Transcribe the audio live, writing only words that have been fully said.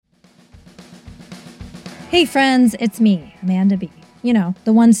Hey friends, it's me, Amanda B. You know,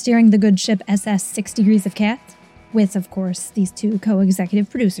 the one steering the good ship SS 6 Degrees of Cats, with, of course, these two co-executive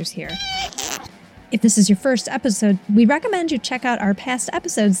producers here. If this is your first episode, we recommend you check out our past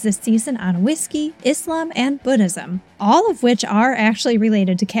episodes this season on whiskey, Islam, and Buddhism, all of which are actually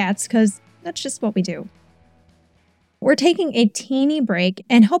related to cats, because that's just what we do. We're taking a teeny break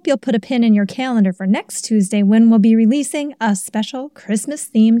and hope you'll put a pin in your calendar for next Tuesday when we'll be releasing a special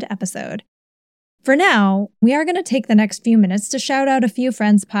Christmas-themed episode. For now, we are going to take the next few minutes to shout out a few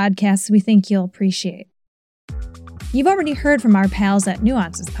friends' podcasts we think you'll appreciate. You've already heard from our pals at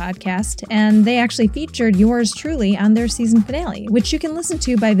Nuances Podcast, and they actually featured yours truly on their season finale, which you can listen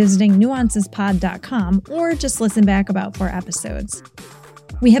to by visiting nuancespod.com or just listen back about 4 episodes.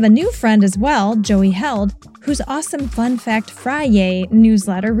 We have a new friend as well, Joey Held, whose awesome Fun Fact Friday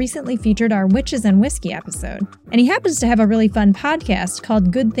newsletter recently featured our Witches and Whiskey episode. And he happens to have a really fun podcast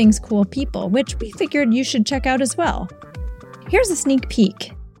called Good Things, Cool People, which we figured you should check out as well. Here's a sneak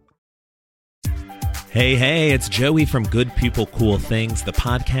peek. Hey, it's Joey from Good People, Cool Things, the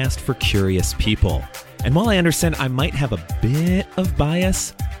podcast for curious people. And while I understand I might have a bit of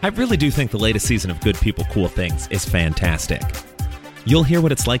bias, I really do think the latest season of Good People, Cool Things is fantastic. You'll hear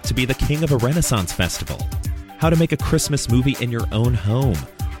what it's like to be the king of a Renaissance festival, how to make a Christmas movie in your own home,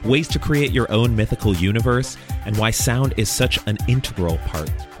 ways to create your own mythical universe, and why sound is such an integral part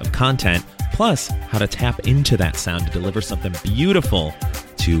of content, plus how to tap into that sound to deliver something beautiful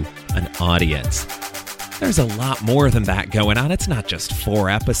to an audience. There's a lot more than that going on. It's not just 4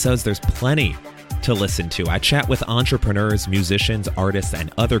 episodes. There's plenty to listen to. I chat with entrepreneurs, musicians, artists,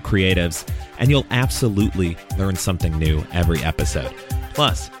 and other creatives, and you'll absolutely learn something new every episode.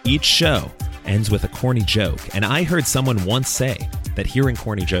 Plus, each show ends with a corny joke, and I heard someone once say that hearing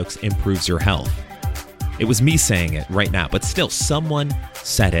corny jokes improves your health. It was me saying it right now, but still, someone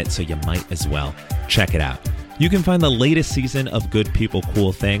said it, so you might as well check it out. You can find the latest season of Good People,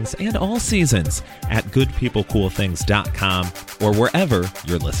 Cool Things and all seasons at goodpeoplecoolthings.com or wherever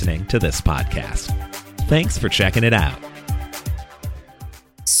you're listening to this podcast. Thanks for checking it out.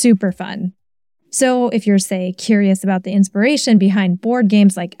 Super fun. So if you're, say, curious about the inspiration behind board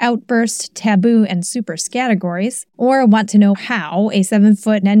games like Outburst, Taboo, and Super Scattergories, or want to know how a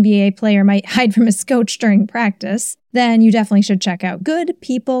 7-foot NBA player might hide from his coach during practice, then you definitely should check out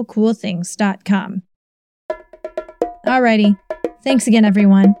goodpeoplecoolthings.com. Alrighty. Thanks again,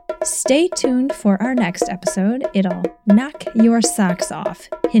 everyone. Stay tuned for our next episode. It'll knock your socks off.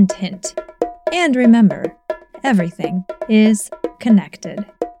 Hint, hint. And remember, everything is connected.